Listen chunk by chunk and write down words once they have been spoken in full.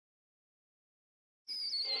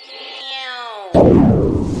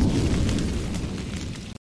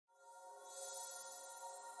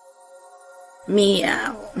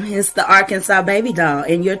Meow. It's the Arkansas Baby Doll,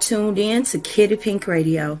 and you're tuned in to Kitty Pink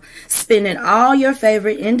Radio, spinning all your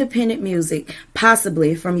favorite independent music,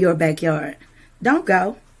 possibly from your backyard. Don't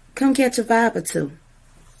go. Come catch a vibe or two.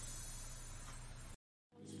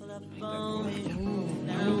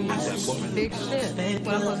 Big shit. If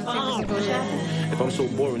I'm so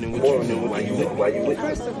boring, then what you doing? Why you with me?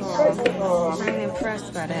 First of all, I ain't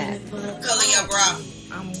impressed by that. Kalia, bro.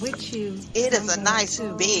 I'm with you. It is a nice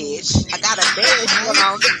bitch. I got a badge going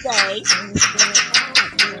on today.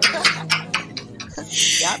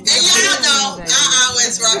 And y'all know I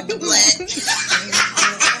always rock the black.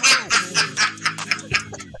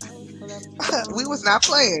 We was not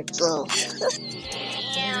playing, so.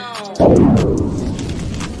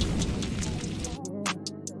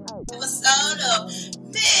 Episode of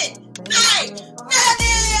Midnight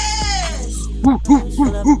Madness.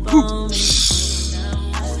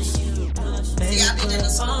 See, I've been in the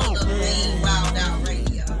school of being Wild Out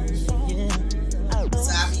Radio,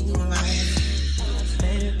 so I be doing my.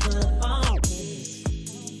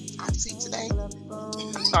 I see today.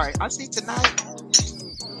 I'm sorry. I see tonight.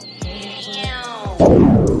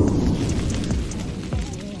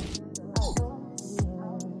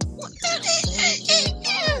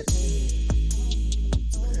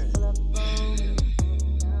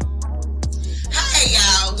 Hey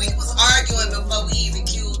y'all, we was arguing before we even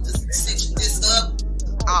queued this up.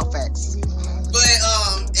 All facts. But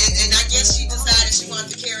and I guess she decided she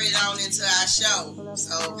wanted to carry it on into our show.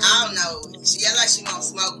 So I don't know. She act like she won't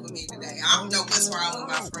smoke with me today. I don't know what's wrong with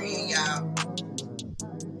my friend, y'all.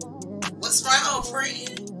 What's wrong,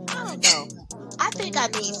 friend? I don't know. I think I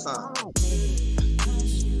need some.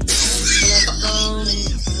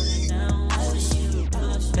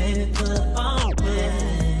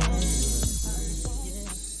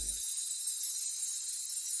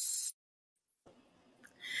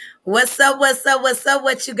 What's up?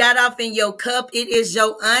 What you got off in your cup? It is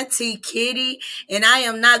your auntie Kitty, and I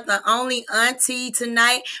am not the only auntie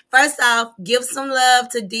tonight. First off, give some love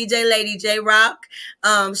to DJ Lady J Rock.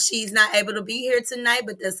 She's not able to be here tonight,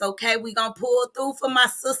 but that's okay. We gonna pull through for my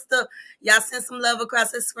sister. Y'all send some love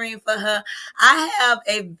across the screen for her. I have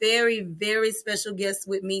a very, very special guest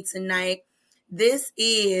with me tonight. This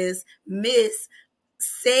is Miss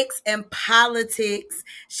Sex and Politics.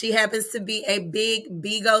 She happens to be a big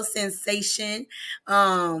Bigo sensation.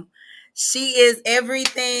 She is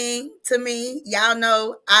everything to me. Y'all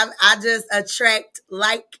know I just attract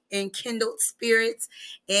like and kindled spirits.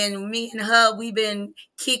 And me and her, we've been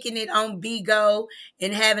kicking it on Bigo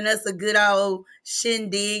and having us a good old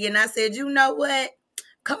shindig. And I said, you know what?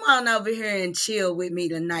 Come on over here and chill with me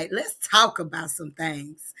tonight. Let's talk about some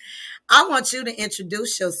things. I want you to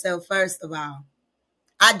introduce yourself first of all.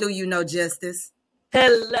 I do you no justice.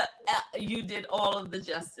 Hello, you did all of the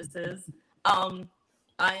justices. I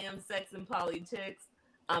am Sex and Politics.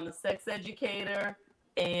 I'm a sex educator,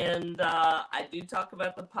 and I do talk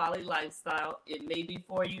about the poly lifestyle. It may be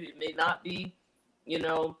for you, it may not be. You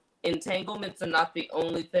know, entanglements are not the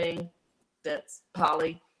only thing that's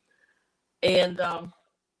poly. And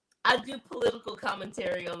I do political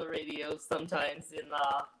commentary on the radio sometimes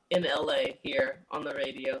in LA here on the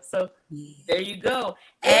radio. So there you go.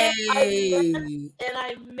 And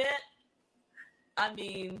I met,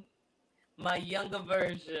 my younger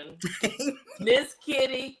version, Miss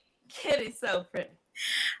Kitty Sofrin.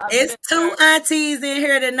 It's two aunties in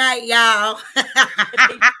here tonight, y'all.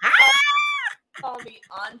 Call me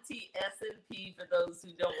Auntie S&P for those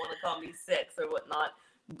who don't want to call me sex or whatnot.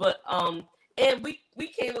 But and we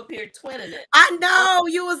came up here twinning it. I know.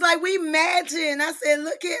 You was like, we matching. I said,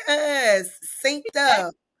 look at us. Synced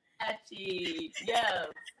up.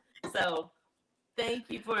 Yes. So thank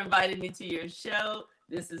you for inviting me to your show.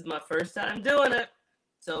 This is my first time doing it.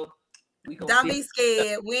 So we gonna don't be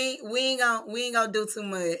scared. We ain't gonna do too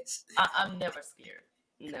much. I'm never scared.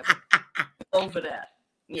 Never. Over that.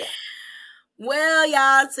 Yeah. Well,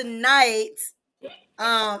 y'all, tonight,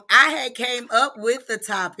 I had came up with the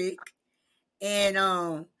topic.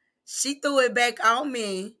 And she threw it back on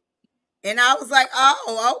me. And I was like,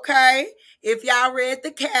 oh, okay. If y'all read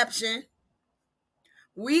the caption,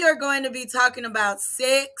 we are going to be talking about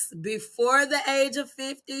sex before the age of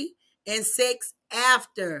 50 and sex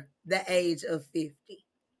after the age of 50.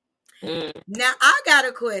 Now, I got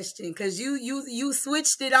a question because you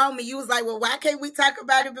switched it on me. You was like, well, why can't we talk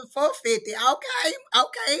about it before 50?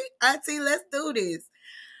 Okay, auntie, let's do this.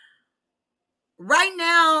 Right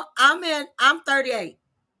now, I'm 38.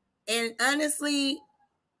 And honestly,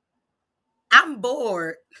 I'm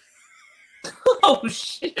bored. Oh,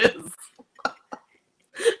 shit. That's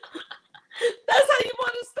how you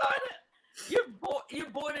want to start it? You're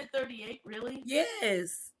born in 38, really?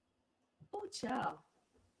 Yes. Oh, child.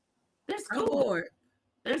 There's I'm Google. bored.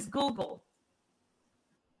 There's Google.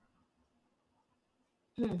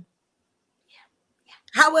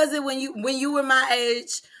 How was it when you were my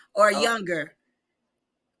age or Oh. younger?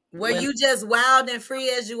 Were When- you just wild and free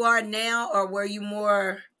as you are now, or were you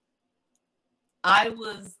more? I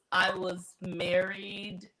was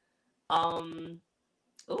married. When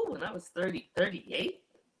I was 38.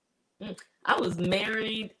 I was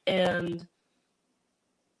married and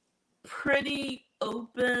pretty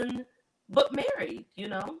open, but married,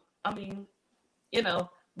 I mean,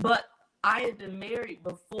 but I had been married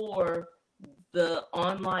before the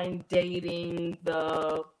online dating,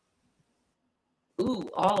 all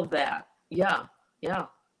of that. Yeah.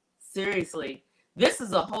 Seriously. This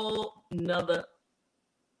is a whole nother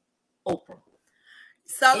Oprah.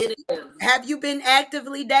 So, It is. have you been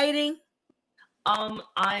actively dating? I'm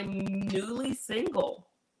newly single.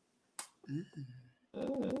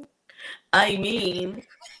 I mean,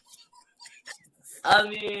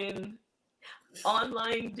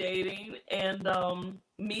 online dating and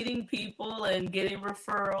meeting people and getting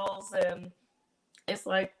referrals, and it's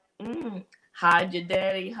like, hide your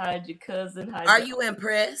daddy, hide your cousin, hide. Are you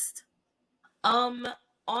impressed?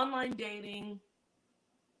 Online dating,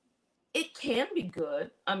 it can be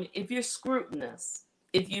good. I mean, if you're scrutinous,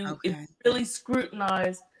 if you really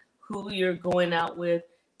scrutinize who you're going out with,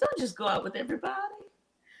 don't just go out with everybody.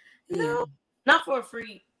 No, not for a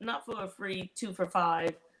free 2 for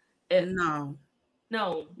 $5. No,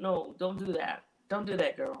 don't do that. Don't do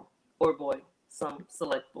that, girl or boy. Some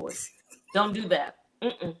select boys. Don't do that.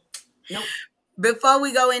 Nope. Before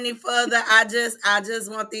we go any further, I just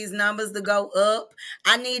want these numbers to go up.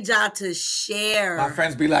 I need y'all to share. My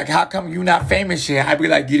friends be like, how come you not famous yet? I be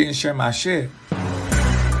like, you didn't share my shit.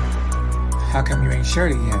 How come you ain't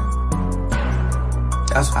shared it yet?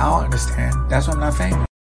 That's what I don't understand. That's why I'm not famous.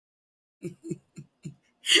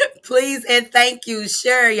 Please and thank you.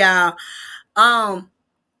 Sure, y'all. I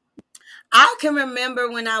can remember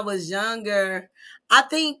when I was younger, I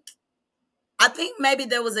think maybe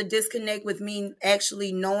there was a disconnect with me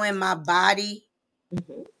actually knowing my body,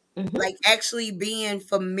 like actually being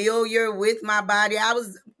familiar with my body. I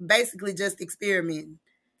was basically just experimenting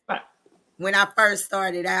when I first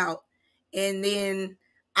started out. And then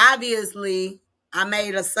obviously I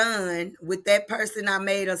made a son with that person I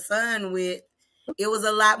made a son with. It was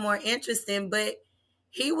a lot more interesting, but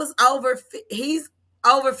he's over 50.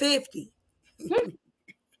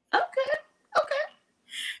 Okay.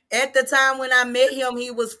 At the time when I met him,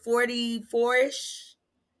 he was 44-ish.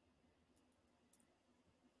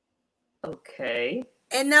 Okay.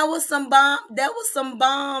 And that was some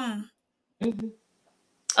bomb.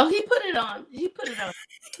 Oh, he put it on you.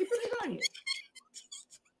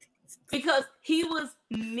 Because he was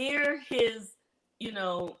near his,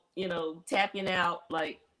 tapping out,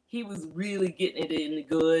 like he was really getting it in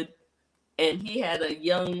good. And he had a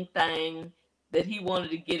young thing that he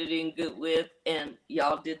wanted to get it in good with, and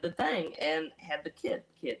y'all did the thing and had the kid.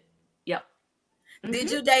 Yep. Did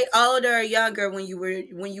you date older or younger when you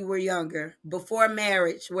were younger? Before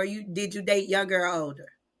marriage, did you date younger or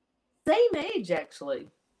older? Same age, actually.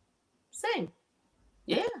 Same.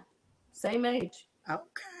 Yeah. Same age.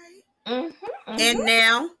 Okay. And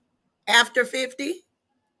now, after 50?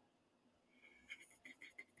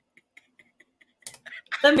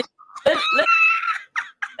 Let me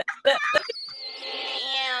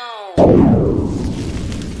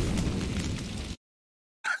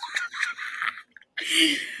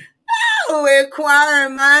Oh,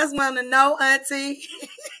 inquiring minds want to know, Auntie.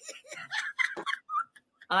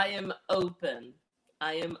 I am open.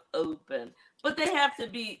 But they have to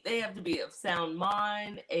be of sound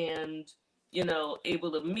mind and,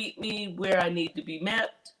 able to meet me where I need to be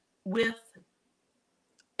met with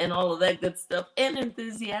and all of that good stuff, and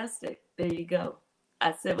enthusiastic. There you go.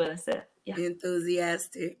 I said what I said. Yeah.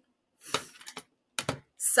 Enthusiastic.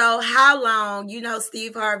 So how long,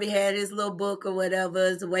 Steve Harvey had his little book or whatever,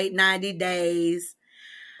 is wait 90 days.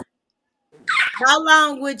 How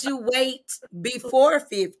long would you wait before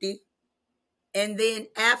 50 and then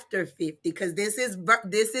after 50? Because this is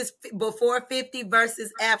before 50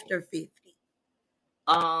 versus after 50.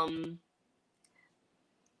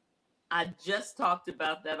 I just talked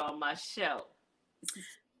about that on my show,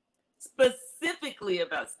 specifically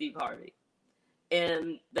about Steve Harvey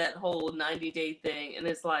and that whole 90-day thing. And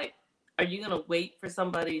it's like, are you going to wait for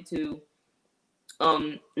somebody to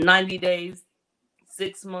 90 days,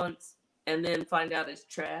 6 months, and then find out it's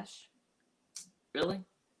trash? Really?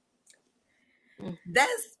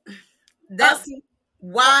 That's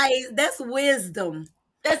wise. That's wisdom.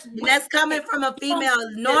 And that's coming from a female.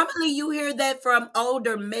 Normally you hear that from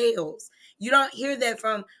older males. You don't hear that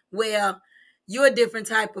from, well, you're a different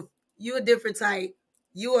type. You are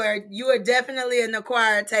definitely an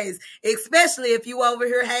acquired taste, especially if you over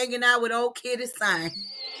here hanging out with old Kitty Sign.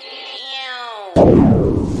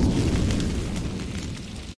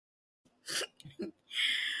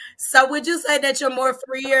 So would you say that you're more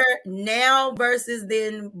freer now versus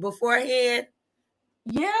than beforehand?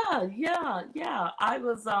 Yeah. I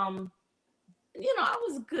was I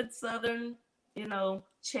was a good Southern,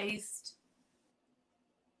 chaste,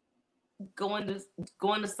 going to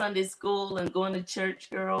Sunday school and going to church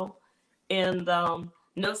girl, and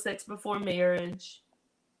no sex before marriage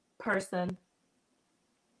person.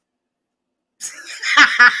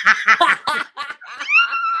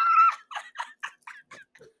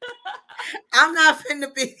 I'm not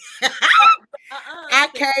finna be. I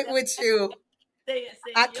can't with you.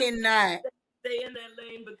 I cannot. Stay in that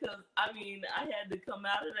lane, because I had to come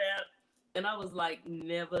out of that, and I was like,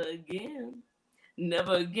 never again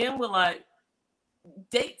will I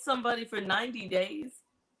date somebody for 90 days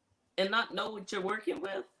and not know what you're working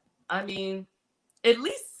with. At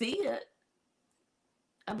least see it.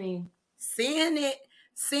 Seeing it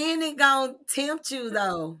gonna tempt you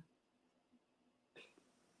though.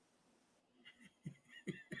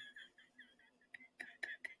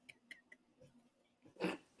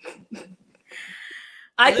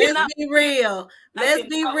 Let's be real.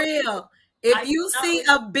 If you see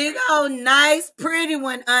a big old nice pretty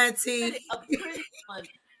one, auntie. A pretty one.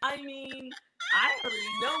 I already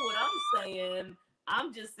know what I'm saying.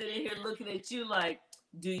 I'm just sitting here looking at you like,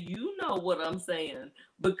 do you know what I'm saying?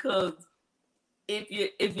 Because if you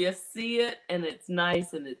see it and it's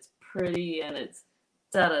nice and it's pretty and it's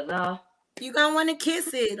da-da-da, you gonna want to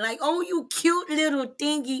kiss it. Like, oh, you cute little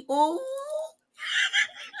thingy. Oh.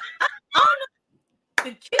 I don't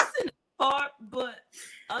know the kissing part, but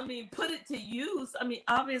put it to use.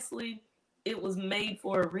 Obviously it was made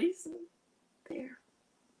for a reason. There.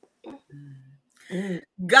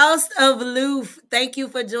 Ghost of Loof, thank you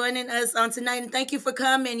for joining us on tonight, and thank you for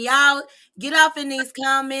coming. Y'all get off in these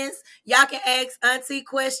comments. Y'all can ask auntie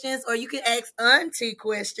questions, or you can ask auntie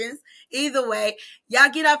questions. Either way, y'all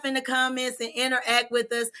get off in the comments and interact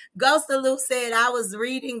with us. Ghost of Loof said, I was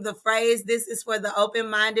reading the phrase, this is for the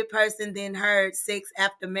open-minded person, then heard sex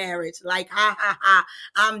after marriage. Like, ha ha ha,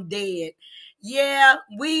 I'm dead. Yeah,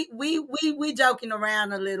 we joking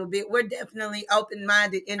around a little bit. We're definitely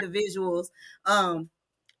open-minded individuals. I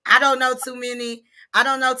don't know too many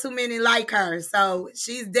like her, so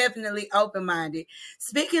she's definitely open-minded.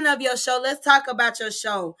 Speaking of your show, let's talk about your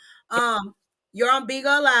show. You're on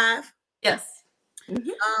Bigo Live. Yes.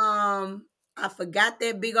 Mm-hmm. I forgot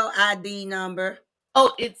that Bigo ID number.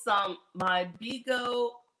 Oh, it's my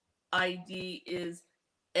Bigo ID is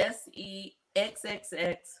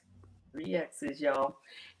SEXXX. 3 X's, y'all.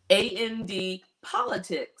 AND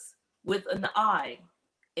Politics with an I.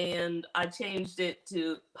 And I changed it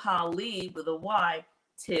to Polly with a Y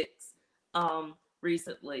Tix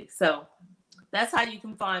recently. So that's how you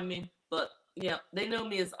can find me. But yeah, they know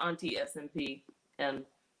me as Auntie SMP, and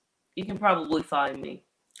you can probably find me.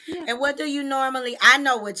 Yeah. And what do you normally, I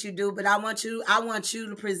know what you do, but I want you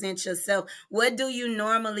to present yourself. What do you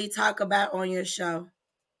normally talk about on your show?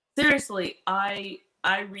 Seriously, I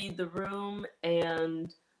read the room,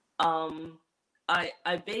 and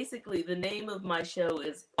I basically, the name of my show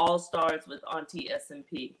is All Stars with Auntie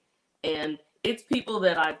SMP, and it's people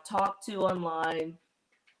that I've talked to online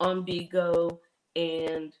on Bigo,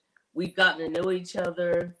 and we've gotten to know each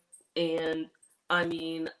other. And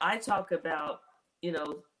I talk about,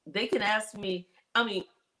 they can ask me,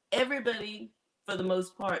 everybody for the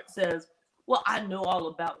most part says, well, I know all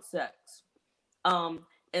about sex,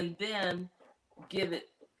 and then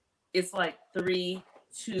it's like 3,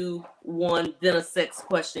 2, 1, then a sex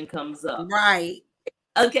question comes up. Right.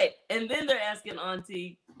 Okay. And then they're asking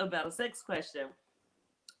Auntie about a sex question.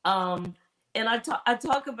 And I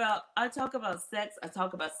talk about sex. I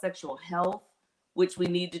talk about sexual health, which we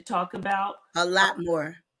need to talk about a lot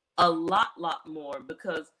more. A lot more,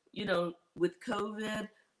 because, with COVID,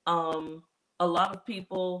 a lot of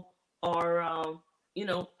people are,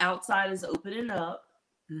 outside is opening up.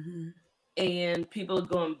 Mm-hmm. And people are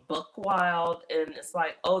going buck wild, and it's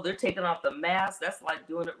like, oh, they're taking off the mask. That's like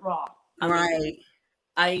doing it raw. Right.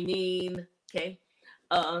 Okay.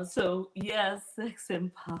 So yes, sex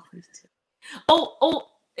and politics. Oh,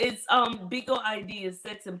 it's Bigo ID is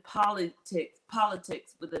sex and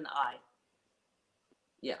politics with an I.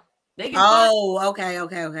 Yeah. They can okay. They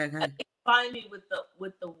can find me with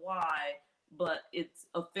the Y, but it's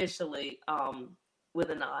officially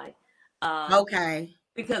with an I. Okay.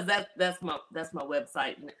 because that's my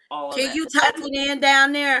website and all of Can that. you type it in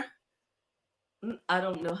down there? I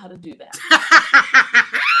don't know how to do that.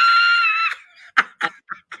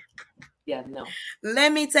 Yeah, no.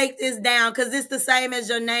 Let me take this down because it's the same as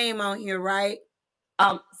your name on here, right?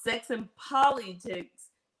 Sex and Politics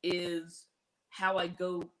is how I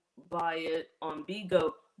go by it on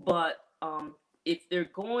Bigo, but if they're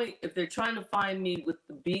trying to find me with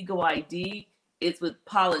the Bigo ID, it's with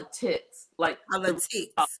politics, like Politics.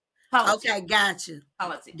 politics. Okay, got you.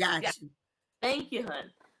 Politics. Got Yeah. you. Thank you,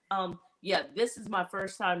 hun. Yeah, this is my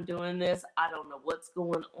first time doing this. I don't know what's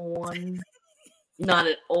going on. Not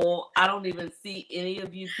at all. I don't even see any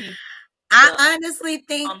of you people. I honestly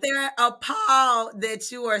think they're appalled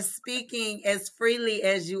that you are speaking as freely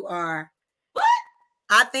as you are. What?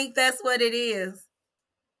 I think that's what it is.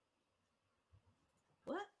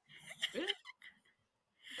 What? Really?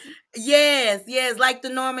 Yes, like the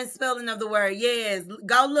Norman spelling of the word. Yes,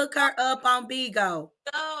 go look her up on Bigo.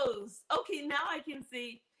 Those. Okay, now I can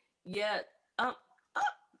see. Yeah.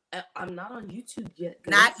 I'm not on YouTube yet.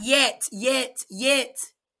 Guys. Not yet. Not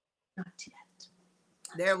yet.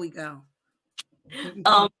 There we go.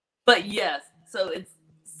 But yes, so it's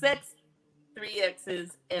Sex, 3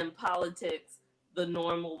 X's, and Politics the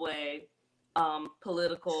normal way.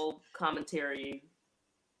 Political commentary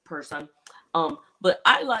person. But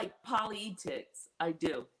I like politics. I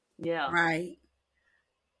do. Yeah. Right.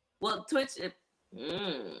 Well, Twitch.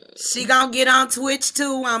 She gonna get on Twitch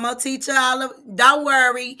too. I'm gonna teach her all of. Don't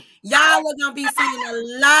worry, y'all are gonna be seeing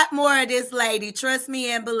a lot more of this lady. Trust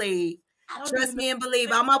me and believe. Trust me and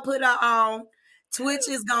believe. I'm gonna put her on. Twitch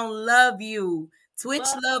is gonna love you. Twitch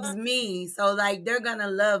loves me, so like they're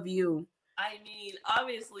gonna love you. I mean,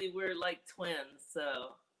 obviously we're like twins,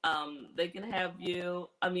 so they can have you.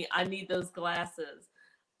 I mean, I need those glasses.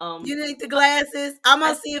 You need the glasses? I'm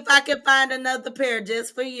gonna see if I can find another pair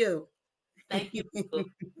just for you. Thank you.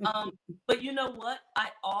 But you know what?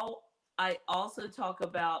 I also talk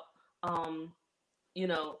about you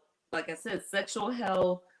know, like I said, sexual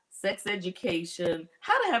health, sex education,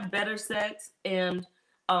 how to have better sex, and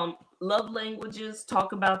love languages.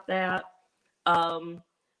 Talk about that. I'm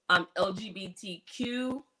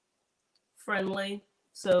LGBTQ friendly,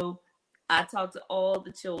 so I talk to all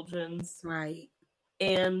the children's. Right.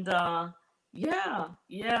 And yeah,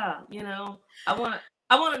 you know, I want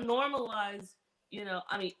to normalize, you know,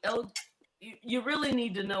 I mean, you really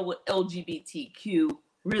need to know what LGBTQ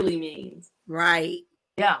really means. Right.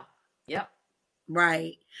 Yeah. Yep.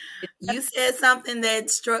 Right. You said something that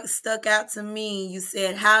stuck out to me. You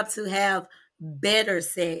said how to have better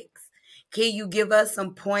sex. Can you give us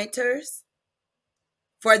some pointers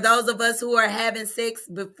for those of us who are having sex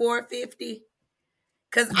before 50?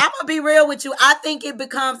 Because I'm going to be real with you. I think it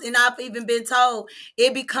becomes, and I've even been told,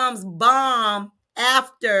 it becomes bomb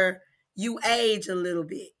after you age a little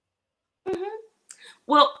bit. Mm-hmm.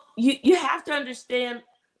 Well, you have to understand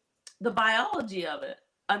the biology of it.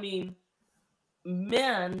 I mean,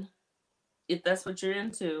 men, if that's what you're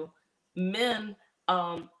into, men,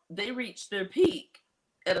 they reach their peak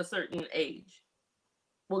at a certain age.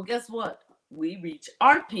 Well, guess what? We reach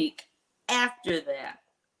our peak after that.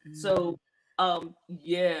 Mm-hmm. So,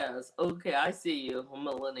 yes, okay, I see you, a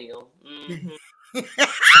millennial. Mm-hmm.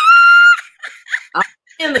 I'm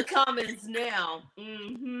in the comments now.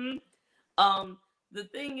 Mm-hmm. The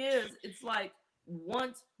thing is, it's like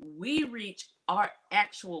once we reach our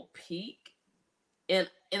actual peak, and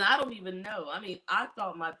I don't even know. I mean, I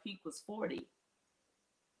thought my peak was 40.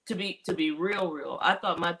 To be real, I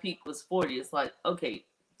thought my peak was 40. It's like, okay,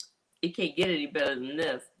 it can't get any better than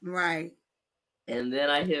this. Right. And then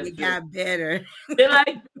I hit 50. It got better. then I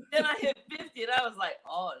hit 50 and I was like,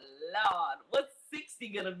 oh Lord, what's 60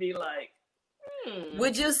 gonna be like?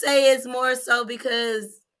 Would you say it's more so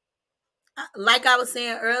because, like I was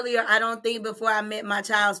saying earlier, I don't think before I met my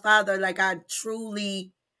child's father, like I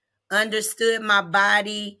truly understood my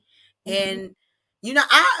body. And you know,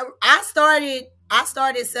 I started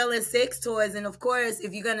selling sex toys, and of course,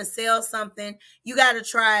 if you're gonna sell something, you got to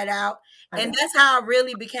try it out. And that's how I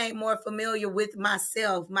really became more familiar with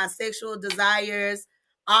myself, my sexual desires,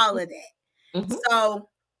 all of that. Mm-hmm. So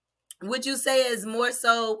would you say it's more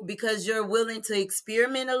so because you're willing to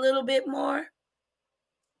experiment a little bit more?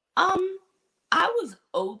 I was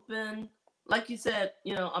open. Like you said,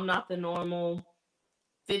 you know, I'm not the normal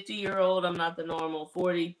 50-year-old. I'm not the normal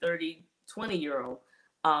 40, 30, 20-year-old,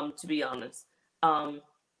 to be honest.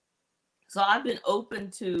 So I've been open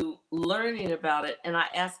to learning about it, and I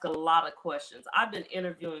ask a lot of questions. I've been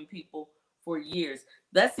interviewing people for years.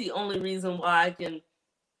 That's the only reason why I can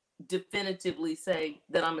definitively say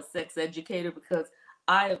that I'm a sex educator, because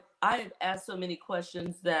I have asked so many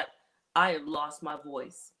questions that I have lost my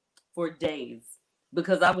voice for days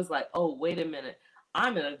because I was like, oh, wait a minute.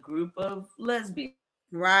 I'm in a group of lesbians.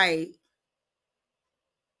 Right.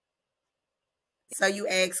 So you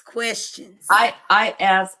ask questions. I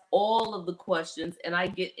ask all of the questions and I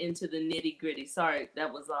get into the nitty gritty. Sorry,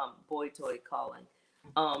 that was Boy Toy calling.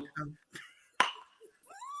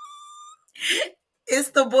 It's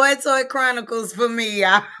the Boy Toy Chronicles for me,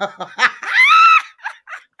 y'all.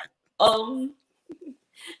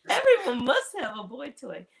 Everyone must have a boy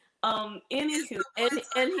toy. Anywho, and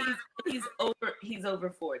he's over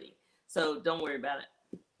 40, so don't worry about it.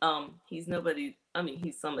 He's nobody. I mean,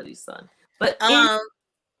 he's somebody's son. But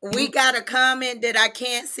we got a comment that I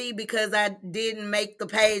can't see because I didn't make the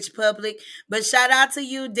page public. But shout out to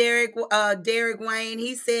you, Derek Wayne.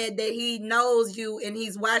 He said that he knows you and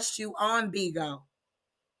he's watched you on Bigo.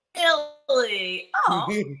 Really? Oh,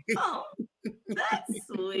 that's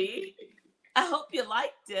sweet. I hope you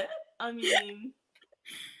liked it. I mean,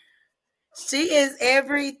 she is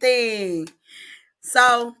everything.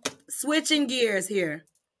 So, switching gears here.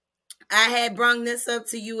 I had brung this up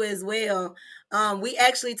to you as well. We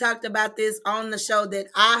actually talked about this on the show that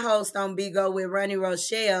I host on Bigo with Ronnie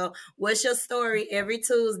Rochelle. What's your story? Every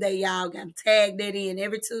Tuesday, y'all got tagged that in.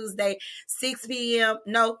 Every Tuesday, 8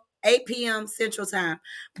 p.m. Central Time.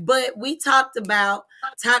 But we talked about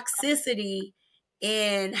toxicity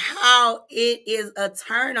and how it is a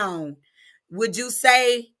turn on. Would you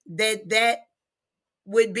say that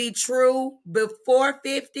would be true before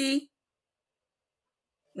 50?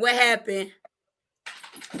 What happened?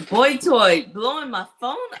 Boy Toy blowing my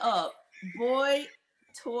phone up. Boy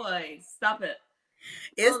Toy, stop it.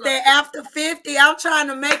 It's that after 50. I'm trying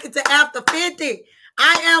to make it to after 50.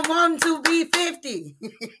 I am wanting to be 50.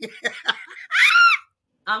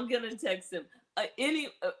 I'm gonna text him. Any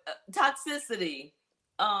toxicity.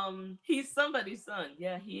 He's somebody's son.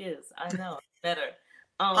 Yeah, he is. I know. Better.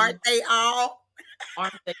 Aren't they all?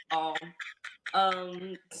 Aren't they all?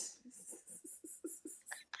 I'm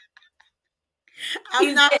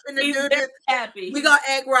not gonna do this. Happy. We're gonna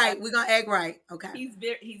act right. We're gonna act right. Okay. He's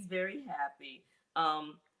very happy.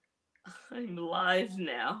 I'm live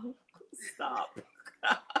now. Stop.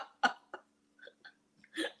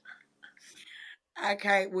 I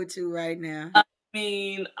can't with you right now. I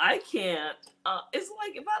mean, I can't. It's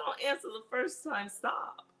like if I don't answer the first time,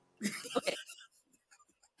 stop. Okay.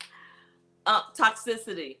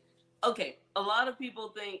 Toxicity. Okay, a lot of people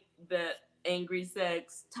think that angry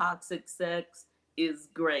sex, toxic sex is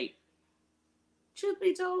great. Truth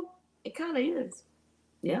be told, it kind of is.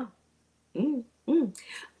 Yeah.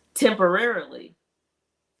 Temporarily.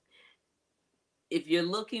 If you're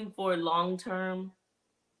looking for long term,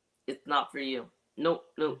 it's not for you. Nope.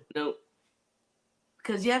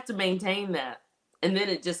 Because you have to maintain that. And then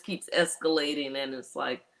it just keeps escalating and it's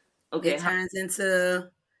like, okay. It turns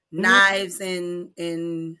into knives and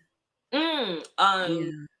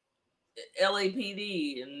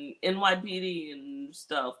LAPD and NYPD and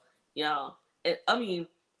stuff. Yeah. I mean,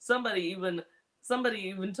 somebody even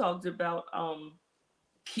talked about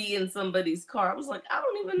keying somebody's car. I was like, I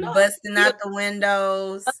don't even know. Busting out the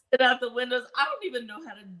windows. Busting out the windows. I don't even know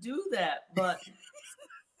how to do that. But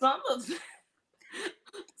some of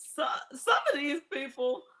these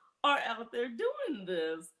people are out there doing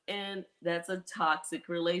this. And that's a toxic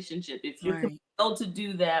relationship. If you're compelled to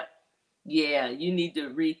do that, yeah, you need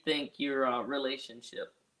to rethink your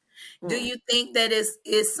relationship. Do you think that is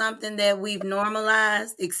something that we've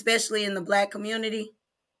normalized, especially in the Black community?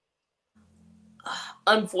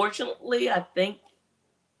 Unfortunately, I think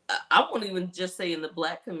I won't even just say in the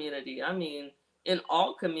Black community. I mean, in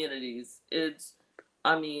all communities,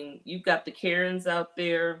 you've got the Karens out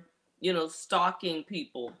there, stalking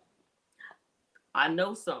people. I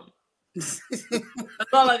know some. That's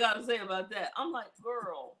all I got to say about that. I'm like,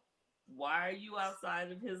 girl, why are you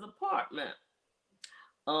outside of his apartment?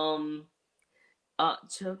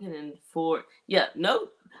 Choking in 4. Yeah, no.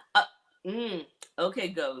 Okay,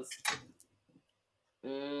 goes.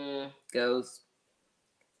 Goes.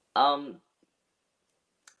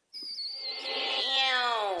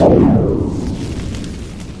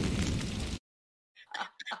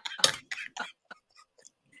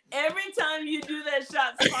 Every time you do that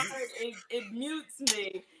shots fired, it mutes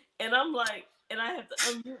me. And I'm like, and I have to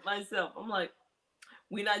unmute myself. I'm like,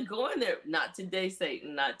 we're not going there. Not today,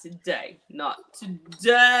 Satan. Not today. Not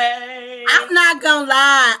today. I'm not gonna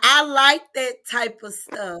lie. I like that type of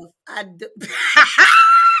stuff. I do.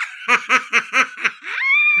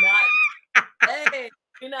 Hey,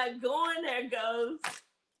 you're not going there, Ghost.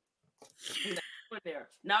 You're not going there.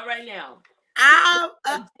 Not right now. A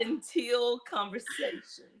genteel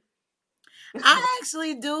conversation. I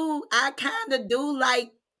actually do. I kind of do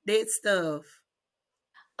like that stuff.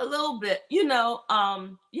 A little bit, you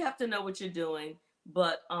have to know what you're doing,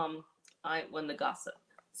 but I ain't one to gossip.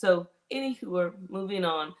 So anywho, we're moving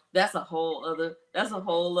on. That's a whole other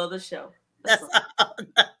show.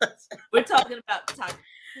 We're talking about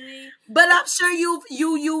toxicity. But I'm sure you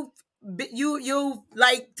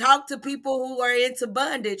like talk to people who are into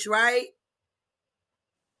bondage, right?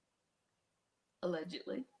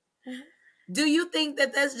 Allegedly. Do you think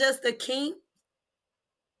that that's just a kink?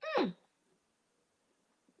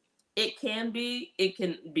 It can be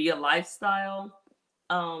a lifestyle.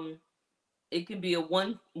 It can be a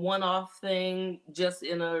one-off thing just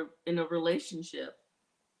in a relationship.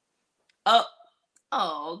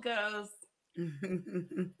 Oh, ghost.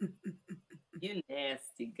 You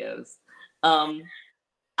nasty ghost. Hello.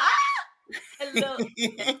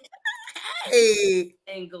 Hey.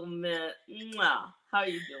 Engelman. Mwah. How are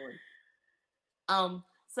you doing?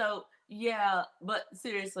 So yeah, but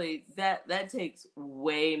seriously, that takes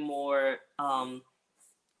way more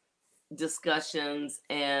discussions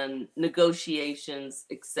and negotiations,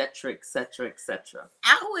 etc., etc., etc.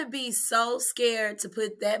 I would be so scared to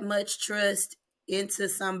put that much trust into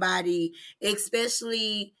somebody,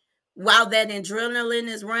 especially while that adrenaline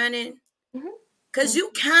is running. Because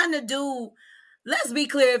you kind of do, let's be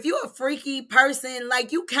clear, if you're a freaky person,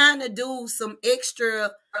 like you kind of do some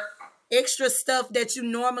extra stuff that you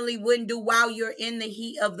normally wouldn't do while you're in the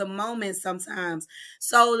heat of the moment sometimes.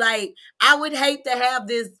 So like, I would hate to have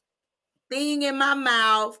this thing in my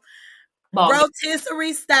mouth,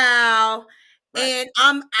 rotisserie style, right.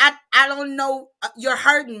 And I don't know, you're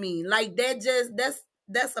hurting me. Like that's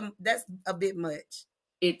a bit much.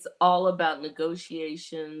 It's all about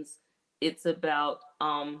negotiations. It's about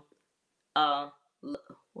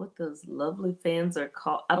what those lovely fans are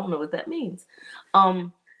called. I don't know what that means. I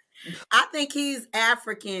think he's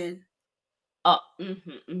African.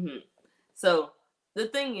 So the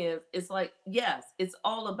thing is, it's like, yes, it's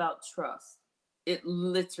all about trust. It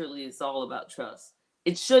literally is all about trust.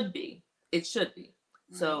 It should be.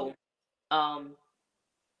 So,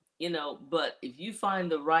 but if you find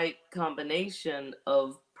the right combination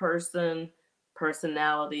of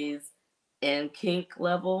personalities, and kink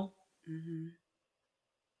level,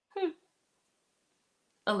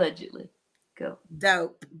 allegedly, go.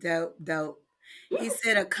 Dope. He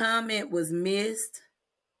said a comment was missed.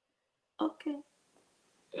 Okay.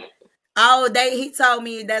 Oh, he told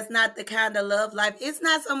me that's not the kind of love life. It's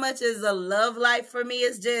not so much as a love life for me.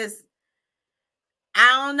 It's just,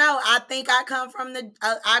 I don't know. I think I come from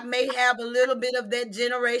I may have a little bit of that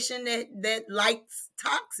generation that likes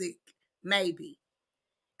toxic, maybe.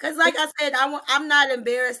 Because like I said, I'm not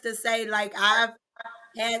embarrassed to say, like, I've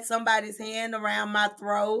had somebody's hand around my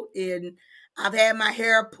throat and I've had my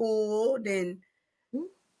hair pulled, and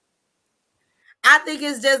I think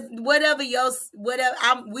it's just whatever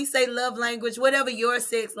we say love language, whatever your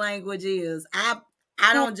sex language is. I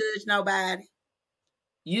don't judge nobody.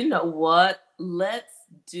 You know what? Let's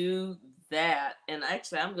do that. And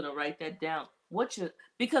actually, I'm going to write that down.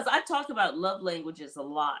 Because I talk about love languages a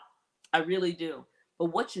lot. I really do.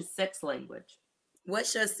 But what's your sex language?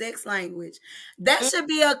 What's your sex language? That should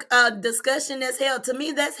be a discussion that's held. To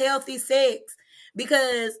me, that's healthy sex,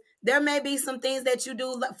 because there may be some things that you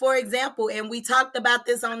do, for example, and we talked about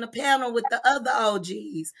this on the panel with the other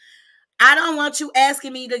OGs. I don't want you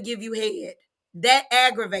asking me to give you head. That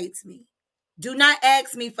aggravates me. Do not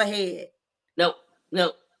ask me for head. Nope.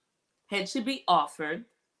 Head should be offered.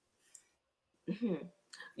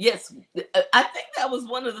 Yes, I think that was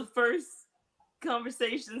one of the first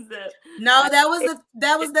conversations that. No, that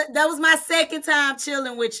was my second time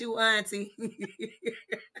chilling with you, Auntie.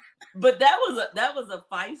 But that was a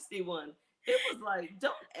feisty one. It was like,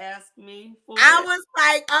 don't ask me for I was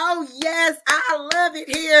like, oh yes, I love it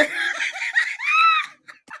here.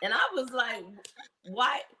 And I was like,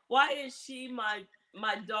 why is she my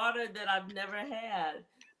daughter that I've never had?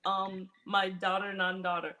 My daughter,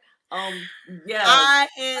 non-daughter. Yeah. I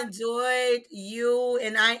enjoyed you,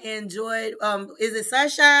 and I enjoyed is it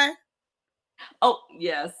Sunshine? Oh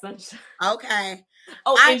yeah, Sunshine. Okay.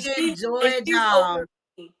 Oh, I enjoyed y'all.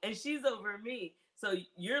 And she's over me. So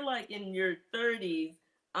you're like in your 30s,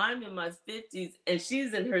 I'm in my 50s, and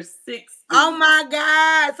she's in her 60s. Oh my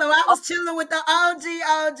God. So I was chilling with the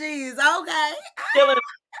OGs. Okay. Chilling with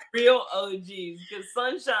real OGs. Because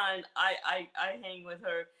Sunshine, I hang with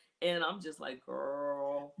her, and I'm just like,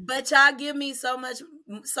 girl. But y'all give me so much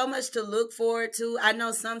to look forward to. I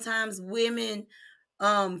know sometimes women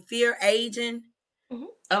fear aging.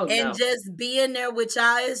 Oh And no. just being there with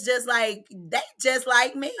y'all is just like, they just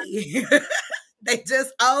like me. They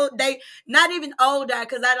just old. They not even older,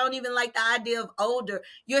 because I don't even like the idea of older.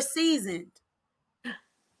 You're seasoned.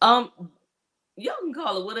 Um, y'all can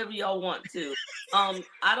call it whatever y'all want to. I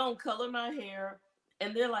don't color my hair,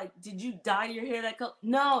 and they're like, "Did you dye your hair that color?"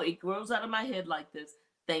 No, it grows out of my head like this.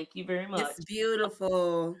 Thank you very much. It's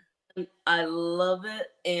beautiful. I love it,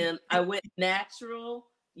 and I went natural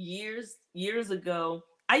years ago.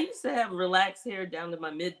 I used to have relaxed hair down to my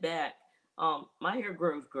mid back. My hair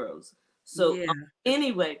grows. So Yeah.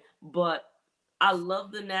 anyway, but I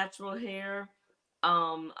love the natural hair.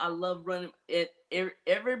 I love running it.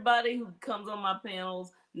 Everybody who comes on my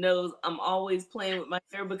panels knows I'm always playing with my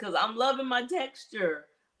hair because I'm loving my texture.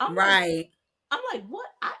 Right. I'm like, what?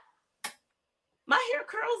 My hair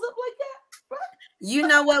curls up like that? What? You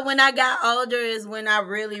know what? When I got older is when I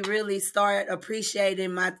really, really start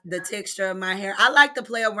appreciating the texture of my hair. I like to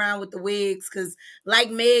play around with the wigs because,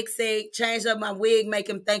 like Meg said, change up my wig, make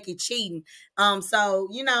him think he's cheating. So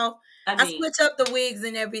you know, I switch up the wigs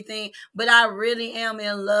and everything, but I really am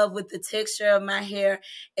in love with the texture of my hair.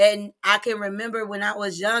 And I can remember when I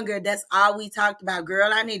was younger, that's all we talked about.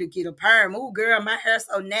 Girl, I need to get a perm. Oh, girl, my hair's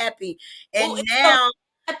so nappy. And now.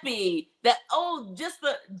 Nappy. Just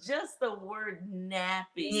the word nappy.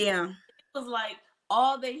 Yeah. It was like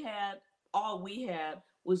all we had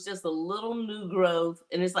was just a little new growth,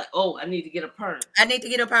 and it's like, oh, I need to get a perm.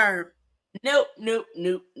 Nope.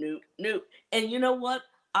 And you know what?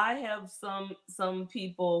 I have some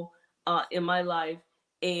people in my life,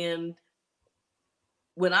 and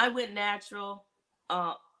when I went natural,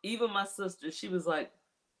 even my sister, she was like,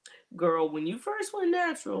 girl, when you first went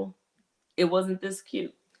natural, it wasn't this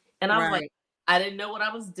cute. And I was like, I didn't know what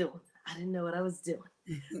I was doing.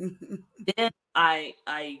 Then I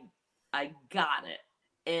got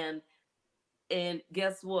it. And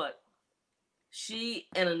guess what? She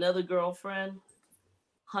and another girlfriend,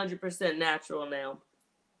 100% natural now.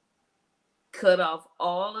 Cut off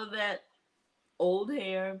all of that old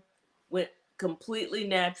hair, went completely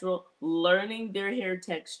natural, learning their hair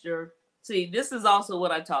texture. See, this is also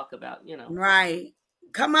what I talk about, you know. Right.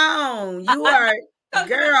 Come on. You are,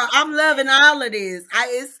 girl, I'm loving all of this.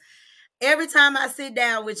 It's every time I sit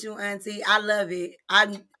down with you, Auntie, I love it.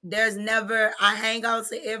 I hang on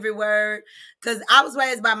to every word because I was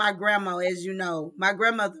raised by my grandma, as you know. My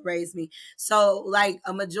grandmother raised me. So like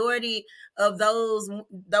a majority of those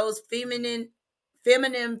feminine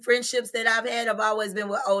friendships that I've had have always been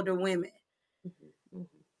with older women.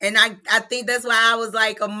 And I think that's why I was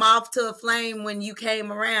like a moth to a flame when you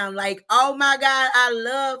came around. Like, oh my God, I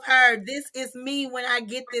love her. This is me when I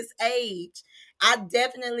get this age. I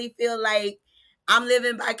definitely feel like I'm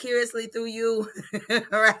living vicariously through you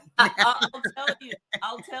right now.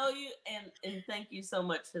 I'll tell you, and thank you so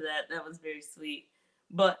much for that. That was very sweet.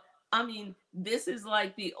 But I mean, this is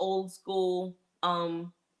like the old school.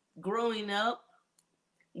 Growing up,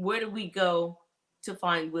 where do we go to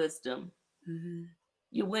find wisdom? Mm-hmm.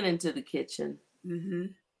 You went into the kitchen. Mm-hmm.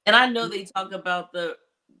 And I know they talk about the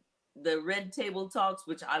red table talks,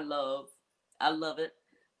 which I love. I love it.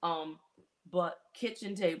 But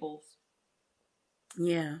kitchen tables.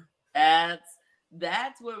 Yeah.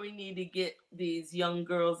 That's where we need to get these young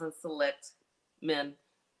girls and select men.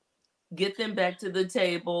 Get them back to the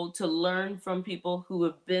table to learn from people who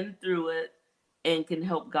have been through it and can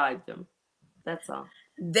help guide them. That's all.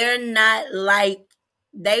 They're not like,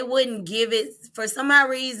 they wouldn't give it, for some odd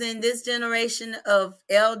reason, this generation of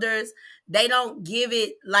elders, they don't give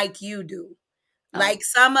it like you do. Like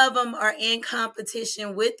some of them are in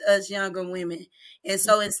competition with us younger women. And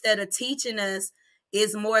so instead of teaching us,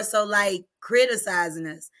 it's more so like criticizing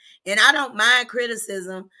us. And I don't mind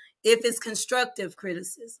criticism if it's constructive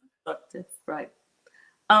criticism. Constructive, right.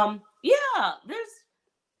 Yeah, I'm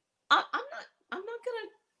not gonna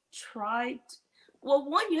try well,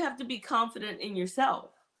 one, you have to be confident in yourself.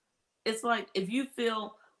 It's like if you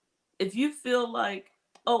feel like,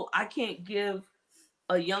 oh, I can't give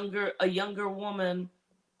a younger woman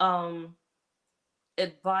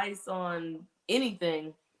advice on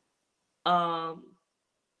anything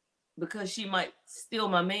because she might steal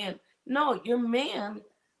my man. No, your man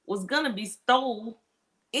was gonna be stole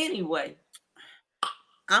anyway.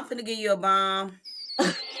 I'm finna give you a bomb.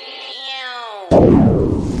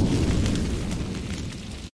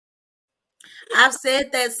 I've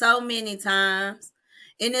said that so many times.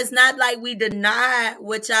 And it's not like we deny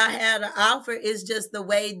what y'all had to offer. It's just the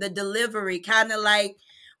way, the delivery, kind of like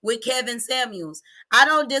with Kevin Samuels. I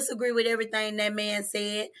don't disagree with everything that man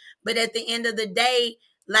said. But at the end of the day,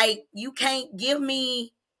 like, you can't give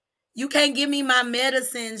me you can't give me my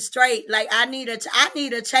medicine straight. Like I need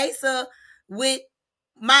a chaser with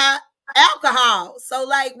my alcohol. So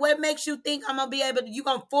like, what makes you think I'm gonna be able to? You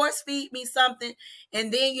gonna force feed me something,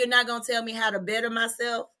 and then you're not gonna tell me how to better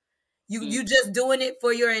myself? You just doing it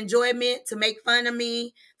for your enjoyment, to make fun of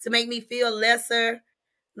me, to make me feel lesser.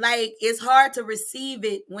 Like it's hard to receive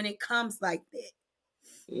it when it comes like that.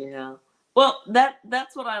 Yeah. Well,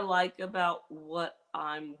 that's what I like about what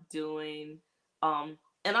I'm doing. And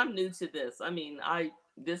I'm new to this. I mean,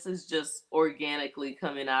 this is just organically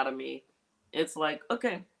coming out of me. It's like,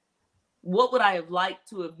 okay, what would I have liked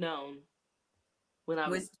to have known when I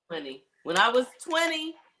was 20? When I was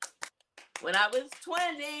 20,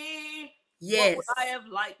 Yes. what would I have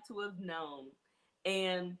liked to have known?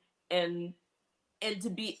 And to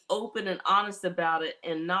be open and honest about it,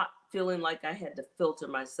 and not feeling like I had to filter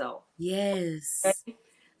myself. Yes. Okay?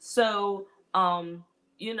 So,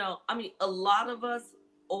 you know, I mean, a lot of us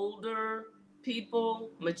older people,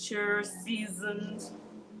 mature, seasoned,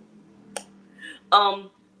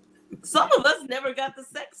 some of us never got the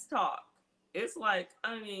sex talk. It's like,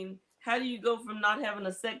 I mean, how do you go from not having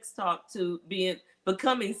a sex talk to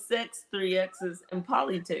becoming sex 3Xs and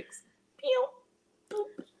politics?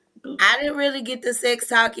 I didn't really get the sex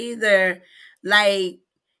talk either. Like,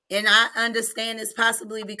 and I understand it's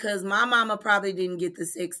possibly because my mama probably didn't get the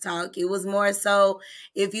sex talk. It was more so,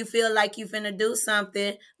 if you feel like you finna do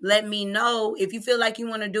something, let me know. If you feel like you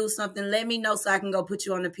want to do something, let me know so I can go put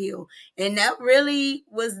you on the pill. And that really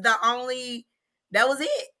was that was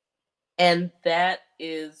it. And that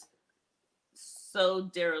is so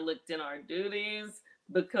derelict in our duties,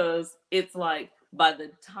 because it's like, by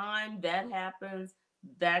the time that happens,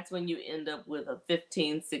 that's when you end up with a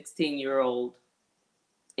 15, 16-year-old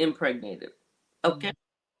impregnated. Okay.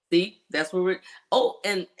 See, that's where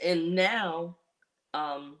and now,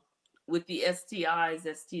 with the STIs,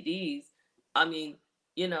 STDs, I mean,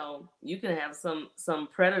 you know, you can have some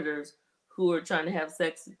predators who are trying to have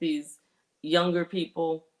sex with these younger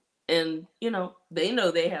people, and you know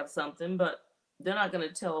they have something, but they're not going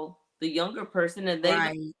to tell the younger person, and they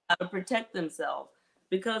don't know how to protect themselves,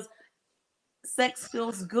 because sex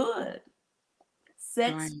feels good.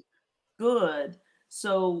 Sex good.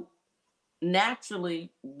 So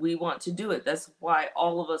naturally we want to do it. That's why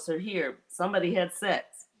all of us are here. Somebody had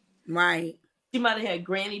sex. Right. She might have had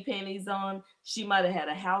granny panties on. She might have had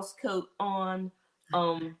a house coat on.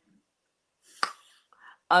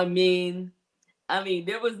 I mean,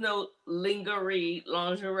 there was no lingerie,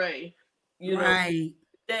 you know,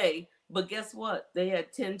 today. But guess what? They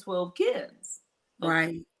had 10, 12 kids. Okay?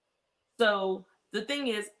 Right. So the thing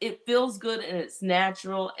is, it feels good and it's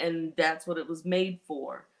natural, and that's what it was made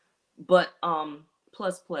for. But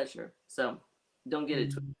plus pleasure. So don't get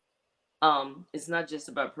it twisted. It's not just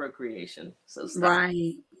about procreation. So stop.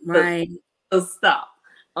 Right. So stop.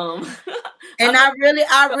 And I really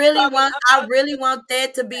want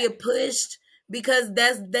that to be a push, because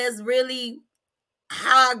that's really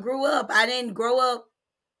how I grew up. I didn't grow up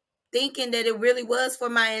thinking that it really was for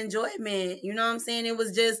my enjoyment. You know what I'm saying? It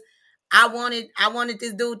was just, I wanted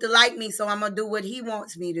this dude to like me, so I'm gonna do what he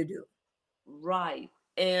wants me to do. Right.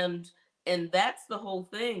 And that's the whole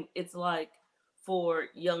thing. It's like, for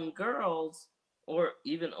young girls or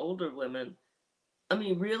even older women, I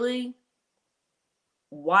mean, really,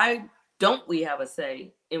 why don't we have a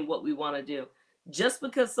say in what we want to do? Just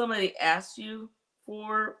because somebody asks you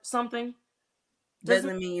for something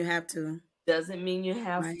doesn't mean you have to. Doesn't mean you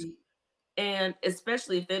have to. And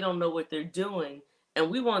especially if they don't know what they're doing. And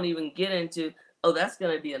we won't even get into, that's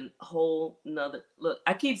going to be a whole nother, look,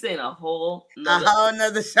 I keep saying a whole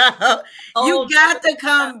nother show. You got to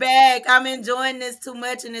come back. I'm enjoying this too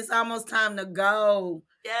much, and it's almost time to go.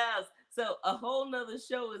 Yes. So a whole nother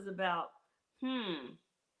show is about,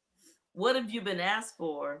 what have you been asked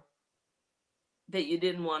for that you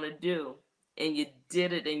didn't want to do, and you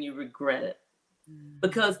did it and you regret it?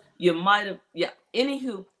 Because you might have,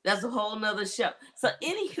 anywho, that's a whole nother show. So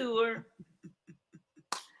anywho,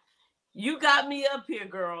 you got me up here,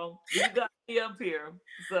 girl. You got me up here.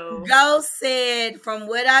 So Joe said, from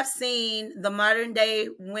what I've seen, the modern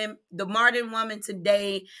woman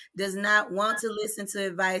today does not want to listen to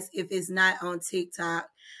advice if it's not on TikTok.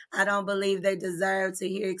 I don't believe they deserve to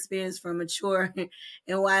hear experience from mature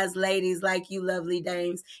and wise ladies like you, lovely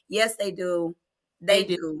dames. Yes, they do. They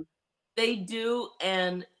do. They do,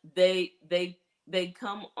 and they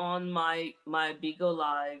come on my Bigo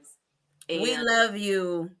Lives. And we love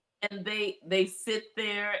you. And they sit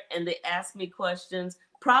there and they ask me questions,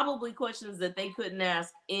 probably questions that they couldn't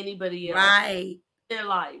ask anybody else in their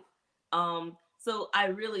life. So I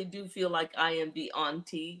really do feel like I am the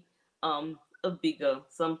auntie. of Bigo.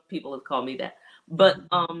 Some people have called me that. But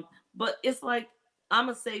it's like I'm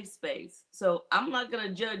a safe space. So I'm not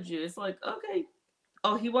gonna judge you. It's like, okay,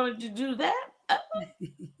 oh, he wanted to do that?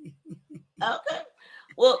 Okay.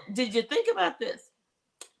 Well, did you think about this?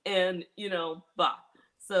 And bye.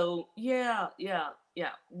 So yeah.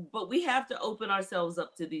 But we have to open ourselves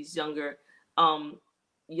up to these younger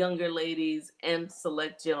ladies and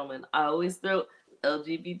select gentlemen. I always throw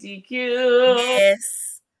LGBTQ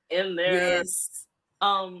Yes. in there. Yes.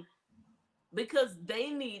 Because they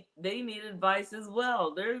need advice as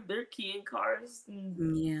well. They're keying cars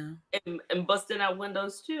and busting out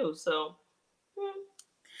windows too. So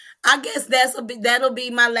I guess that'll be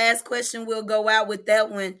my last question. We'll go out with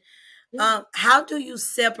that one. How do you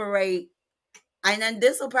separate? And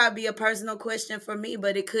this will probably be a personal question for me,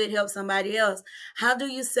 but it could help somebody else. How do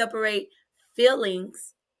you separate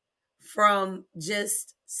feelings from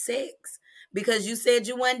just sex? Because you said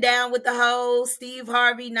you went down with the whole Steve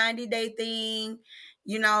Harvey 90-day thing,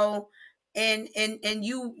 and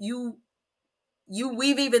you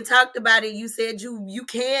we've even talked about it. You said you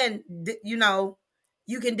can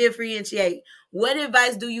differentiate. What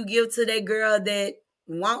advice do you give to that girl that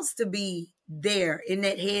wants to be there in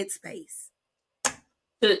that headspace?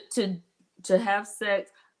 To have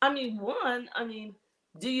sex.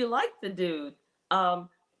 Do you like the dude?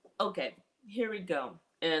 Okay, here we go.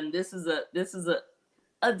 And this is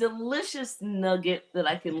a delicious nugget that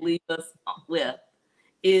I can leave us with.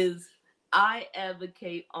 Is I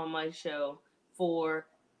advocate on my show for,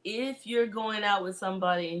 if you're going out with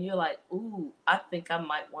somebody and you're like, ooh, I think I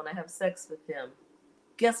might want to have sex with him.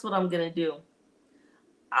 Guess what I'm going to do?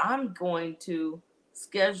 I'm going to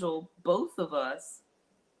schedule both of us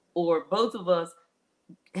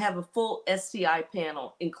have a full STI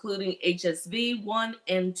panel, including HSV 1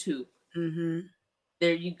 and 2. Mm-hmm.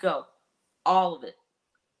 There you go. All of it.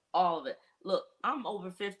 Look, I'm over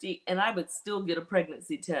 50 and I would still get a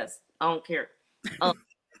pregnancy test. I don't care.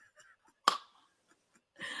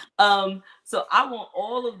 So I want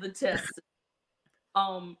all of the tests.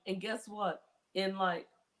 And guess what? In like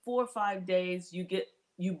 4 or 5 days,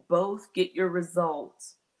 you both get your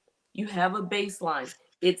results. You have a baseline.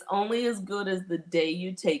 It's only as good as the day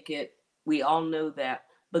you take it. We all know that.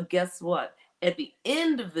 But guess what? At the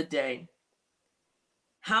end of the day,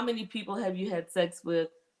 how many people have you had sex with?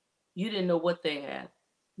 You didn't know what they had.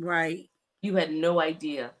 Right. You had no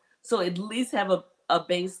idea. So at least have a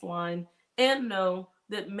baseline and know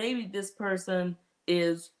that maybe this person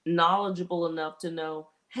is knowledgeable enough to know,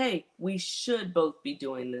 hey, we should both be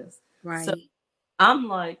doing this. Right. So I'm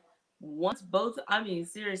like,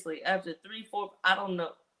 seriously, after 3, 4, I don't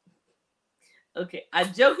know. Okay, I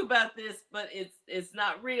joke about this, but it's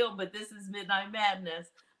not real, but this is Midnight Madness.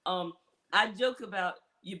 I joke about,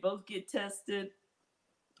 you both get tested.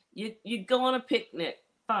 You go on a picnic,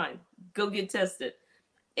 fine, go get tested.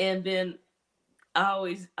 And then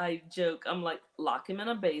I joke, I'm like, lock him in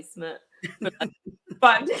a basement for like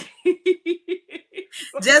 5 days.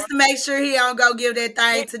 Just to make sure he don't go give that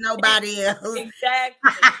thing to nobody else.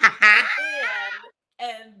 Exactly.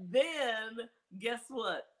 and then guess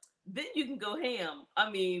what? Then you can go ham.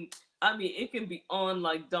 It can be on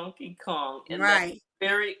like Donkey Kong. And right. That's a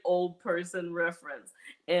very old person reference.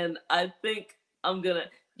 And I think I'm gonna,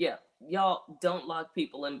 y'all don't lock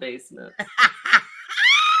people in basements.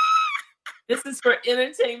 This is for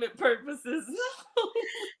entertainment purposes.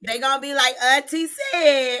 They gonna be like Auntie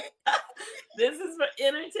said. This is for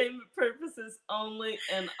entertainment purposes only,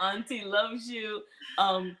 and Auntie loves you.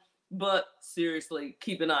 But seriously,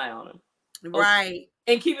 keep an eye on him. Right. Okay?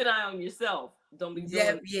 And keep an eye on yourself. Don't be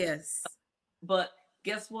doing yes. But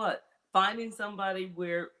guess what? Finding somebody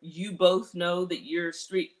where you both know that you're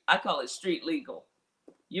I call it street legal.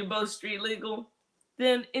 You're both street legal,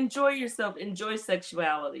 then enjoy yourself, enjoy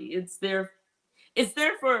sexuality. It's there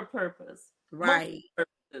for a purpose. Right.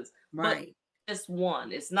 Purposes, right. But just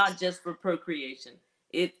one. It's not just for procreation.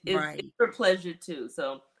 It's for pleasure too.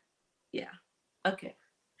 So yeah. Okay.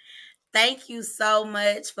 Thank you so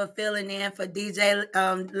much for filling in for DJ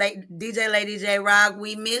Lady J Rock.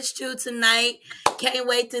 We missed you tonight. Can't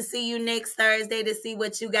wait to see you next Thursday to see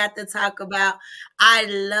what you got to talk about. I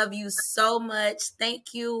love you so much.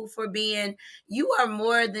 Thank you for being. You are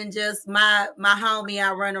more than just my homie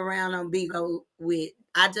I run around on Bigo with.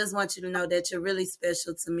 I just want you to know that you're really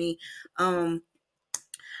special to me.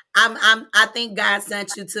 I think God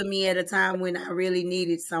sent you to me at a time when I really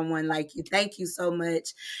needed someone like you. Thank you so much.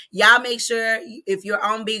 Y'all make sure, if you're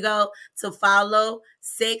on Bigo, to follow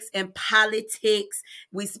Sex and Politics.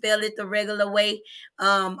 We spell it the regular way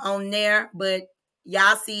on there, but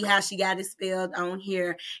y'all see how she got it spelled on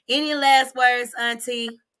here. Any last words,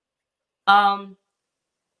 Auntie?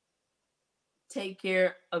 Take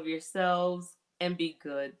care of yourselves and be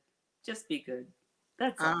good. Just be good.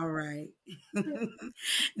 That's all. All right.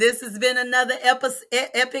 This has been another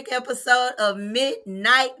epic episode of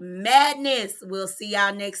Midnight Madness. We'll see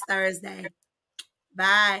y'all next Thursday.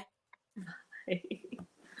 Bye.